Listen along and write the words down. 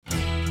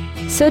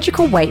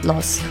Surgical weight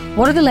loss.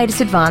 What are the latest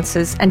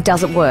advances and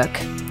does it work?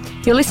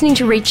 You're listening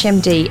to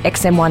ReachMD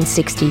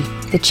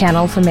XM160, the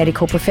channel for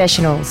medical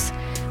professionals.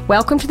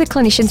 Welcome to the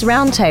Clinicians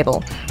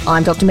Roundtable.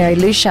 I'm Dr. Mary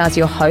Lushaz,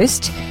 your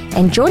host,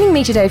 and joining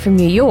me today from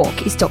New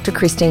York is Dr.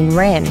 Christine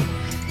Wren.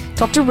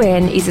 Dr.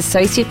 Wren is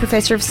Associate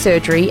Professor of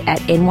Surgery at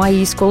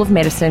NYU School of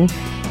Medicine,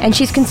 and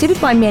she's considered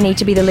by many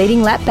to be the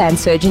leading lap band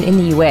surgeon in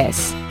the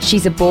US.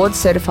 She's a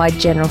board-certified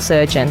general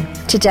surgeon.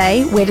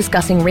 Today, we're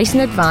discussing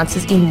recent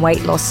advances in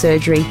weight loss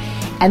surgery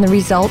and the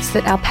results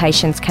that our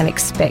patients can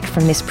expect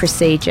from this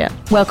procedure.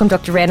 Welcome,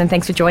 Dr. Wren, and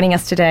thanks for joining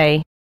us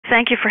today.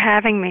 Thank you for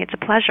having me. It's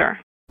a pleasure.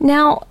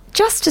 Now,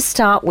 just to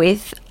start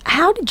with,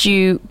 how did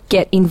you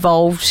get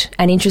involved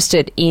and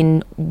interested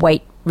in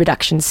weight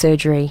reduction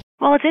surgery?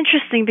 Well, it's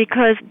interesting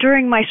because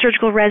during my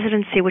surgical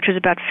residency, which was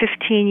about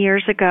 15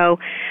 years ago,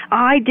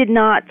 I did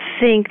not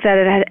think that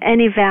it had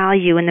any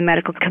value in the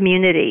medical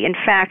community. In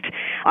fact,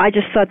 I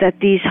just thought that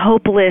these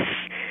hopeless,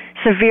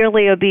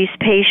 severely obese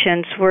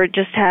patients were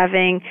just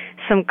having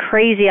some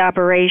crazy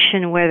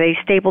operation where they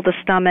stapled the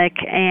stomach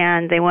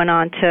and they went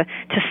on to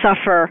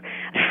suffer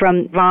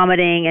from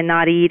vomiting and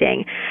not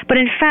eating. But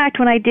in fact,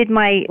 when I did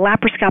my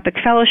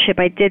laparoscopic fellowship,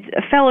 I did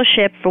a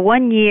fellowship for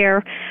 1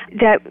 year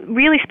that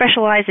really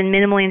specialized in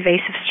minimally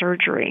invasive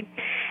surgery.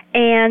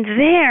 And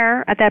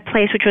there, at that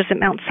place, which was at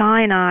Mount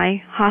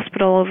Sinai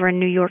Hospital over in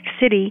New York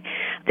City,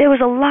 there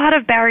was a lot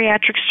of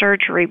bariatric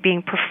surgery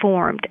being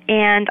performed,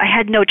 and I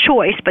had no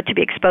choice but to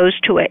be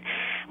exposed to it.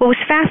 What was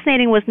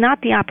fascinating was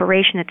not the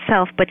operation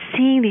itself, but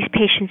seeing these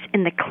patients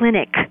in the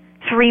clinic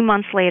 3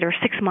 months later,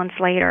 6 months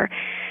later.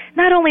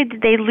 Not only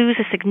did they lose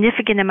a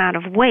significant amount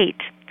of weight,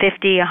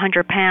 50,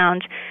 100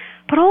 pounds,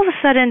 but all of a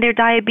sudden their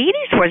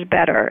diabetes was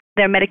better.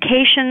 Their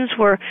medications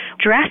were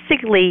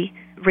drastically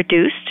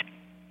reduced,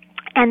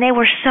 and they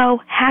were so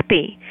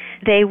happy.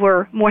 They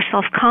were more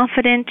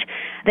self-confident.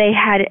 They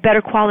had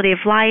better quality of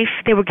life.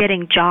 They were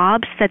getting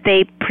jobs that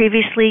they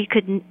previously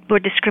were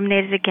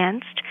discriminated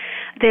against.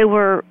 They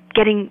were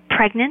getting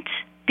pregnant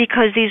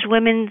because these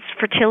women's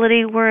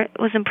fertility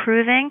was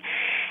improving.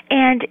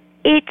 And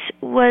it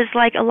was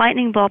like a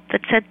lightning bolt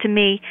that said to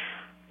me,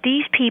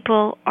 these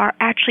people are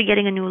actually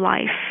getting a new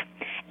life.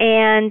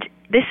 And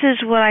this is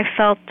what I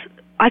felt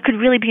I could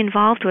really be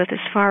involved with as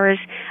far as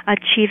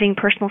achieving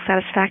personal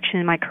satisfaction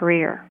in my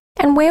career.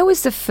 And where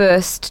was the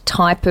first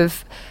type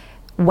of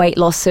weight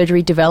loss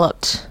surgery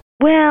developed?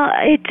 Well,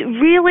 it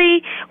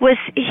really was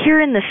here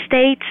in the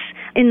States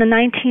in the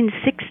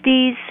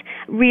 1960s.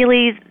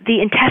 Really,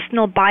 the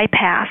intestinal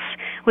bypass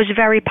was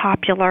very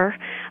popular.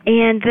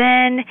 And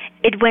then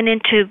it went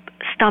into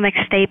stomach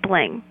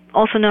stapling,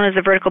 also known as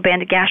the vertical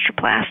banded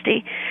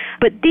gastroplasty.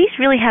 But these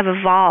really have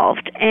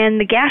evolved, and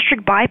the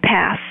gastric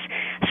bypass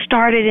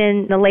started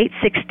in the late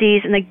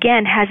 60s and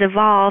again has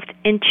evolved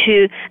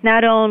into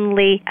not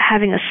only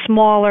having a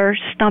smaller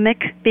stomach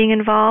being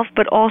involved,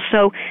 but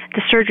also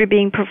the surgery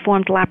being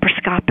performed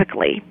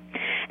laparoscopically.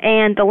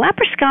 And the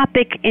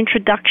laparoscopic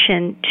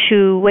introduction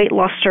to weight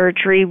loss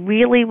surgery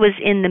really was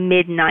in the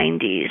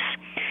mid-90s.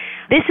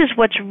 This is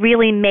what's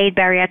really made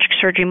bariatric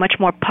surgery much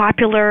more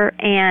popular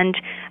and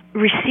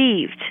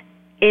received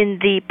in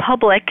the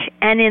public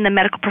and in the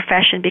medical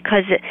profession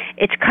because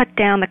it's cut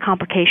down the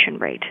complication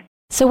rate.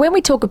 So when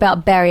we talk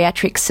about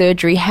bariatric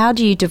surgery, how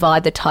do you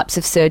divide the types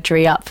of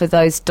surgery up for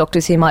those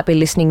doctors who might be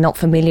listening not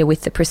familiar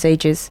with the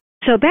procedures?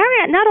 So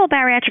not all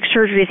bariatric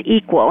surgery is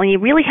equal, and you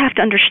really have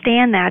to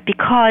understand that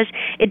because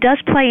it does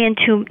play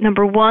into,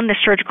 number one, the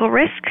surgical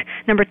risk,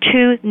 number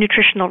two,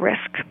 nutritional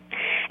risk,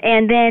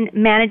 and then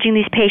managing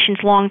these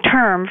patients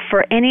long-term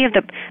for any of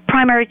the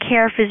primary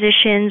care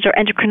physicians or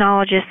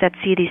endocrinologists that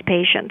see these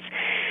patients.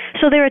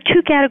 So there are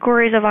two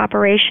categories of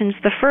operations.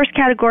 The first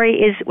category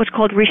is what's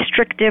called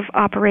restrictive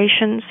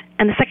operations,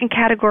 and the second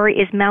category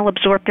is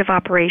malabsorptive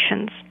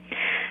operations.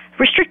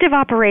 Restrictive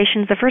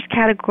operations, the first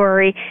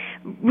category,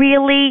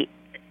 really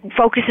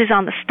focuses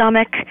on the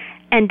stomach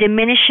and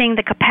diminishing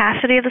the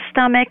capacity of the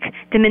stomach,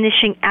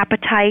 diminishing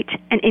appetite,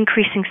 and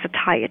increasing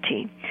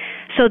satiety.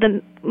 So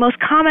the most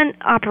common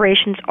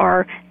operations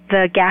are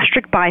the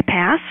gastric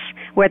bypass,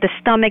 where the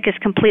stomach is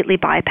completely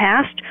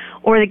bypassed,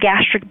 or the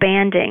gastric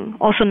banding,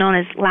 also known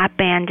as lap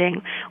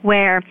banding,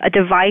 where a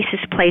device is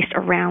placed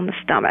around the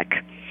stomach.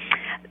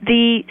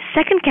 The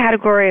second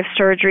category of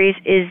surgeries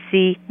is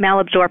the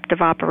malabsorptive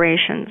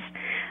operations.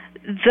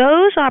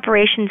 Those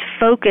operations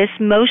focus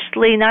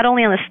mostly not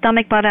only on the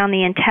stomach but on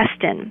the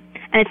intestine.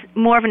 And it's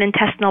more of an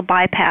intestinal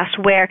bypass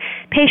where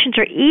patients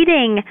are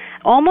eating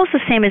almost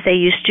the same as they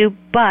used to,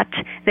 but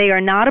they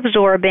are not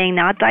absorbing,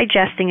 not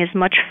digesting as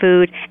much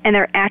food, and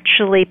they're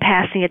actually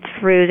passing it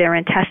through their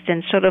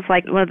intestines, sort of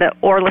like one of the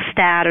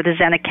orlistat or the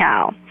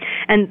Xenical.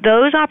 And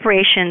those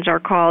operations are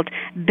called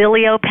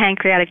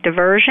biliopancreatic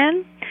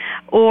diversion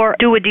or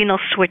duodenal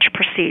switch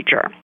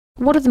procedure.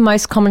 What are the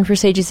most common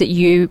procedures that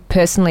you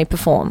personally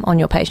perform on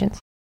your patients?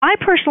 I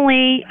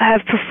personally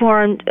have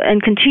performed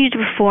and continue to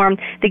perform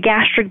the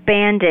gastric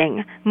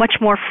banding much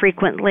more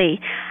frequently.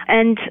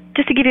 And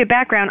just to give you a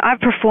background, I've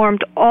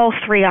performed all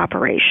three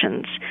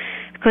operations.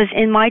 Because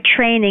in my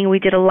training, we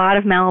did a lot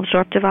of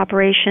malabsorptive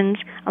operations,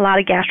 a lot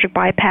of gastric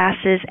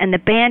bypasses, and the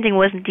banding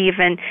wasn't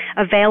even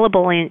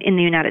available in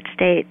the United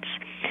States.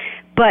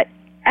 But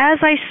as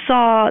I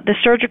saw the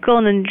surgical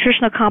and the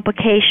nutritional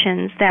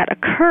complications that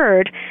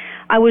occurred,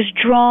 I was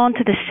drawn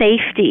to the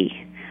safety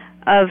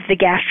of the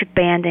gastric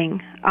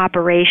banding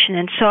operation.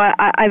 And so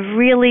I've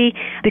really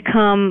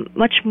become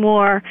much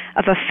more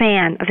of a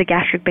fan of the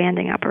gastric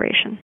banding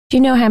operation. Do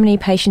you know how many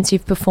patients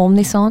you've performed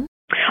this on?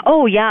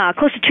 Oh, yeah,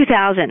 close to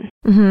 2,000.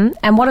 Mm-hmm.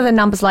 And what are the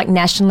numbers like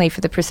nationally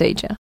for the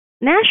procedure?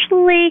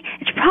 Nationally,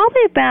 it's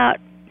probably about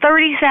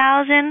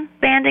 30,000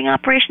 banding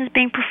operations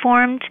being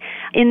performed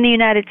in the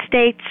United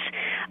States,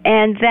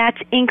 and that's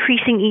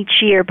increasing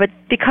each year, but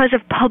because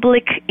of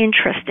public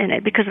interest in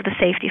it, because of the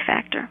safety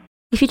factor.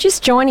 If you're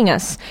just joining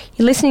us,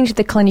 you're listening to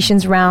the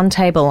Clinicians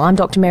Roundtable. I'm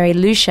Dr. Mary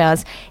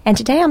Luschaz, and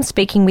today I'm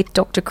speaking with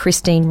Dr.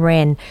 Christine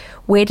Wren.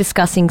 We're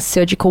discussing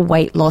surgical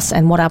weight loss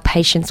and what our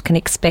patients can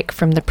expect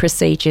from the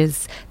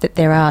procedures that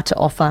there are to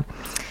offer.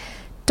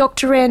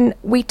 Dr. Wren,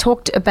 we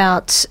talked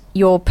about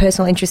your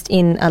personal interest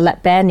in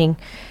lap banding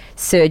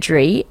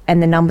surgery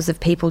and the numbers of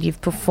people you've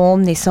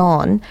performed this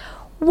on.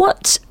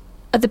 What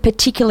are the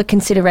particular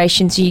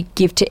considerations you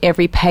give to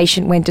every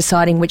patient when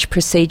deciding which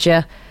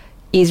procedure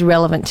is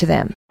relevant to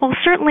them? Well,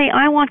 certainly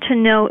I want to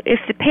know if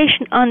the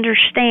patient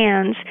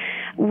understands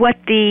what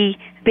the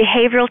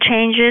behavioral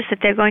changes that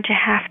they're going to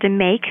have to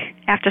make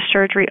after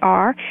surgery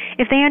are,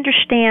 if they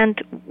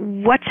understand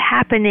what's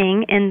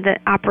happening in the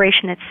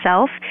operation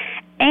itself,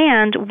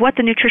 and what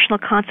the nutritional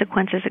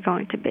consequences are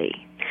going to be.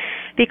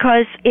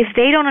 Because if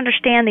they don't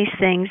understand these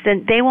things,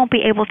 then they won't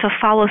be able to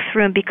follow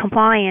through and be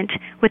compliant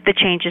with the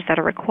changes that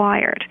are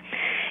required.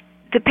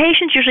 The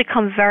patients usually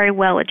come very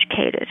well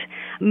educated.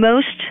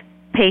 Most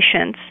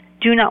patients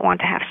do not want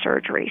to have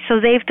surgery. So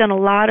they've done a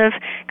lot of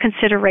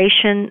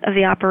consideration of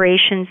the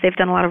operations. They've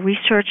done a lot of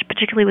research,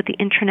 particularly with the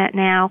internet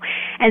now.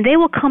 And they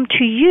will come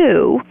to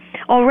you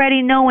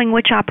already knowing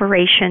which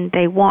operation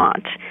they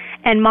want.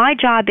 And my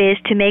job is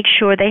to make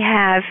sure they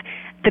have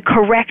the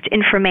correct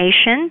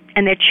information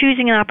and they're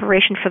choosing an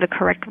operation for the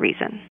correct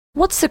reason.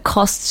 What's the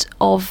cost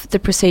of the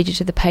procedure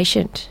to the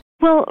patient?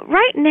 Well,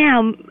 right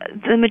now,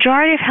 the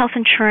majority of health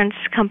insurance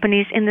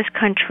companies in this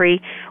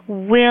country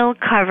will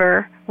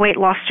cover weight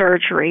loss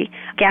surgery,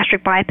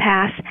 gastric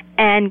bypass,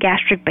 and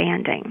gastric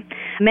banding.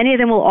 Many of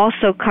them will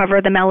also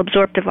cover the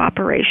malabsorptive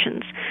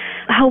operations.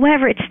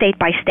 However, it's state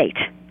by state.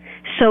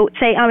 So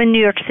say I'm in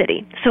New York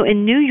City. So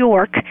in New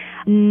York,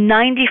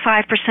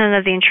 95%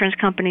 of the insurance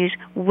companies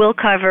will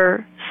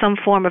cover some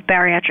form of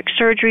bariatric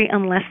surgery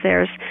unless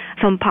there's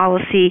some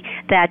policy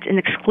that's an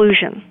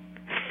exclusion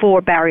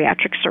for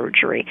bariatric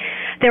surgery.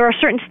 There are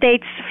certain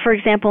states, for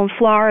example in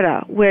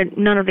Florida, where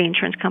none of the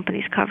insurance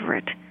companies cover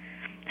it.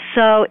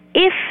 So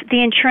if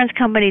the insurance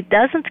company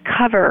doesn't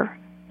cover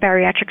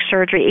bariatric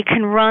surgery, it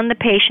can run the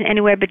patient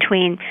anywhere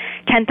between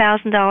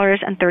 $10,000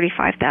 and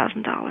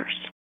 $35,000.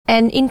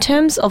 And in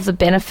terms of the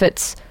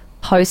benefits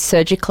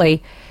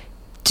post-surgically,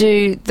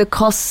 do the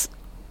costs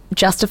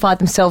justify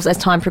themselves as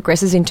time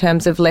progresses in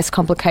terms of less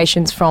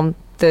complications from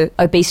the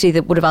obesity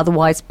that would have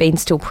otherwise been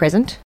still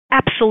present?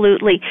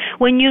 Absolutely.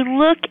 When you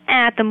look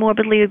at the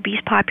morbidly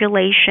obese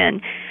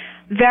population,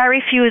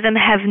 very few of them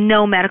have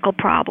no medical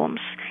problems.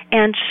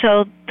 And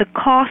so the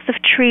cost of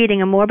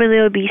treating a morbidly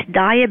obese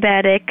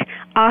diabetic,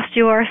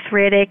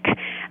 osteoarthritic,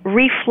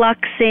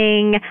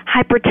 refluxing,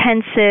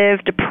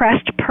 hypertensive,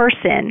 depressed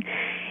person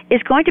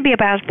is going to be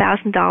about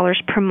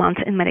 $1,000 per month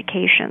in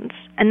medications.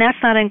 And that's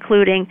not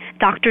including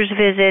doctor's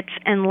visits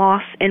and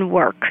loss in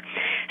work.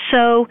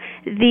 So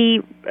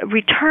the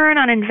return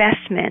on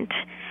investment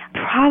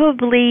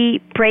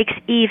probably breaks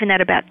even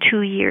at about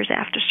 2 years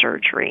after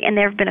surgery. And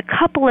there have been a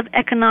couple of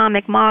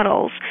economic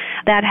models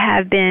that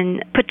have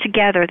been put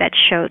together that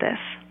show this.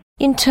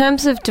 In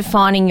terms of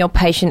defining your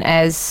patient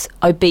as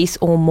obese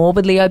or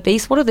morbidly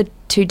obese, what are the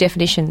two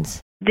definitions?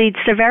 The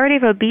severity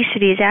of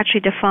obesity is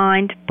actually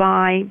defined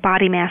by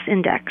body mass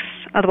index,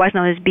 otherwise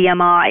known as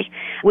BMI,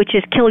 which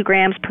is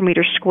kilograms per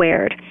meter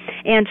squared.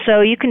 And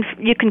so you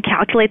can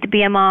calculate the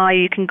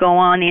BMI. You can go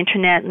on the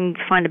internet and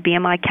find a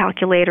BMI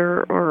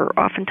calculator, or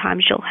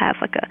oftentimes you'll have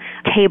like a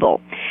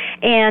table.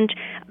 And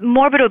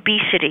morbid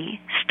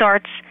obesity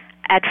starts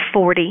at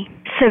 40.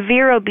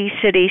 Severe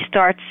obesity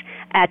starts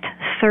at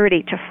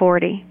 30 to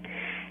 40.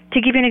 To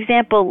give you an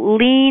example,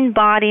 lean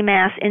body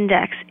mass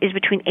index is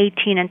between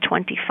 18 and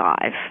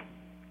 25.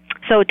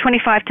 So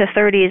 25 to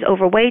 30 is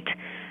overweight,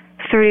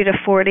 30 to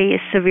 40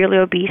 is severely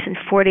obese, and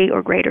 40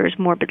 or greater is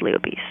morbidly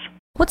obese.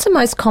 What's the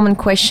most common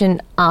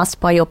question asked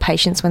by your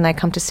patients when they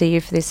come to see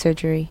you for this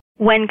surgery?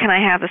 When can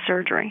I have the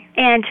surgery?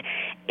 And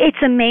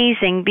it's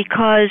amazing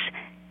because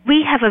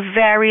we have a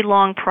very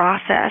long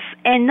process,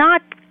 and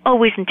not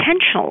always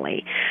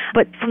intentionally,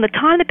 but from the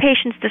time the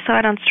patients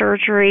decide on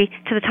surgery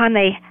to the time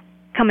they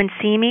come and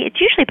see me, it's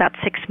usually about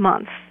 6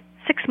 months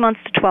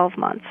to 12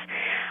 months,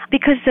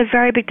 because it's a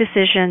very big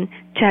decision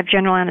to have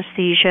general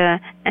anesthesia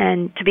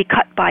and to be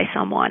cut by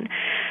someone,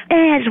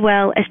 as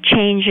well as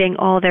changing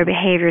all their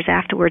behaviors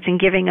afterwards and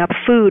giving up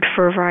food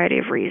for a variety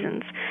of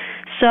reasons.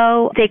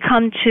 also, they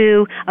come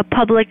to a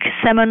public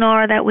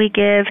seminar that we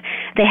give.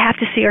 They have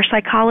to see our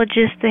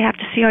psychologist. They have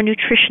to see our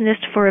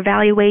nutritionist for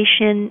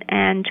evaluation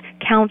and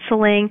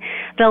counseling.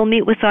 They'll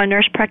meet with our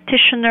nurse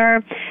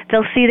practitioner.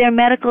 They'll see their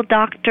medical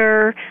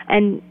doctor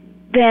and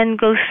then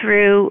go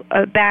through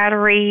a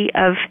battery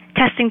of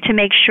testing to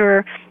make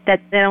sure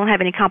that they don't have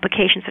any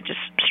complications such as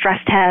stress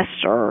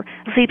tests or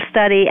sleep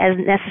study as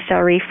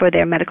necessary for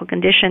their medical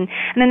condition.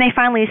 And then they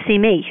finally see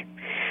me.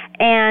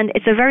 And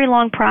it's a very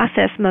long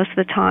process most of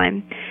the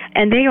time,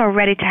 and they are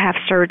ready to have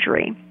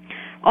surgery.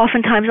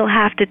 Oftentimes they'll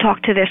have to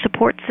talk to their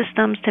support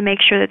systems to make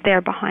sure that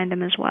they're behind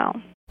them as well.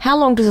 How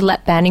long does a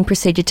lap banding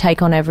procedure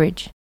take on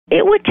average?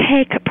 It would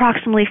take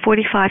approximately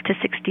 45 to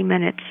 60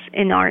 minutes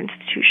in our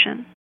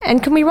institution.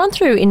 And can we run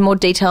through in more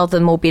detail the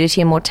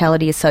morbidity and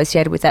mortality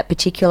associated with that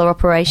particular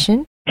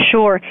operation?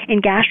 Sure. In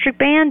gastric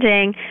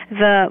banding,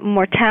 the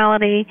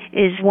mortality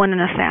is 1 in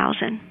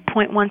 1,000,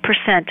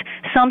 0.1%.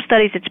 Some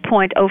studies it's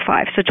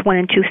 0.05, so it's 1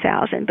 in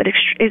 2,000, but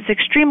it's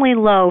extremely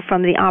low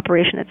from the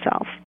operation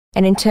itself.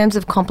 And in terms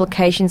of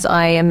complications,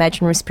 I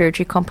imagine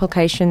respiratory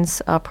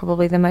complications are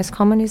probably the most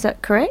common, is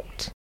that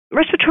correct?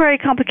 Respiratory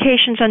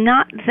complications are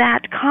not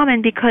that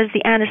common because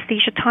the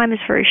anesthesia time is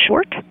very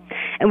short,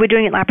 and we're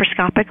doing it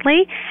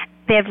laparoscopically.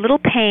 They have little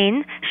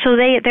pain, so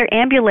they're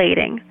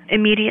ambulating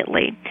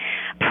immediately.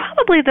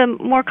 Probably the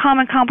more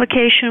common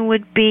complication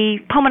would be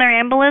pulmonary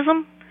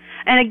embolism,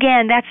 and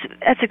again,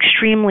 that's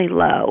extremely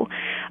low.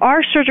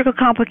 Our surgical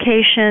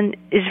complication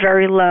is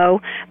very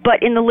low,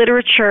 but in the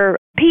literature,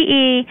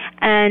 PE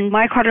and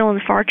myocardial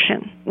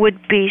infarction would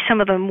be some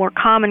of the more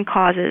common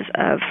causes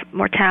of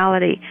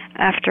mortality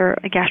after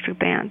a gastric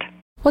band.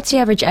 What's the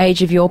average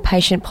age of your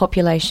patient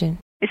population?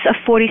 It's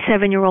a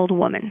 47-year-old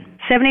woman.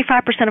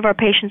 75% of our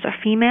patients are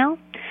female.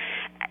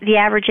 The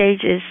average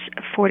age is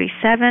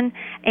 47,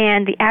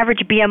 and the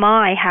average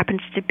BMI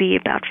happens to be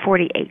about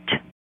 48.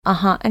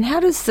 And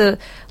how does the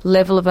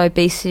level of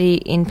obesity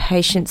in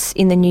patients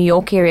in the New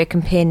York area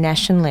compare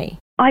nationally?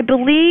 I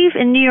believe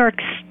in New York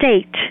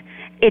State,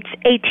 it's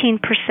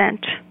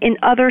 18%. In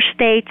other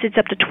states, it's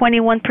up to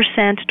 21%,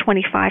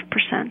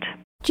 25%.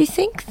 Do you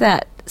think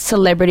that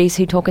celebrities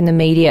who talk in the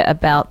media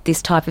about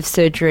this type of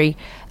surgery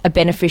are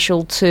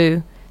beneficial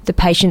to the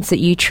patients that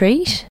you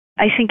treat?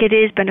 I think it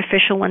is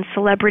beneficial when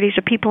celebrities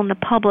or people in the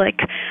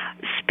public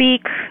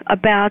speak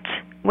about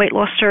weight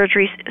loss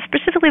surgeries,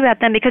 specifically about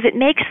them, because it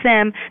makes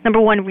them, number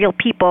one, real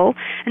people,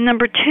 and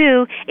number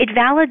two, it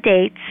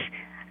validates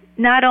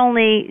not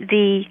only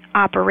the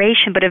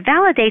operation, but it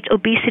validates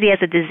obesity as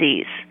a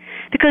disease.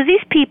 Because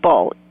these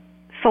people,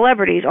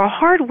 celebrities, are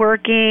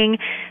hardworking,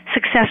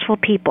 successful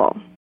people.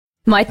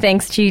 My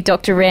thanks to you,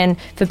 Dr. Wren,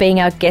 for being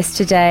our guest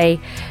today.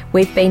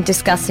 We've been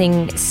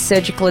discussing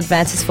surgical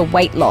advances for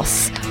weight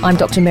loss. I'm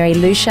Dr. Mary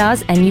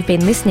Lushars, and you've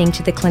been listening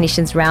to the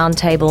Clinicians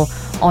Roundtable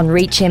on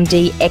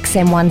ReachMD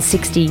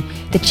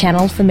XM160, the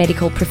channel for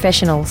medical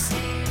professionals.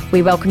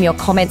 We welcome your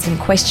comments and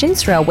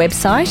questions through our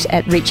website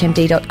at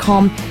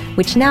reachmd.com,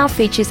 which now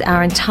features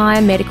our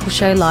entire medical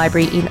show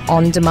library in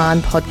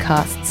on-demand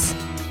podcasts.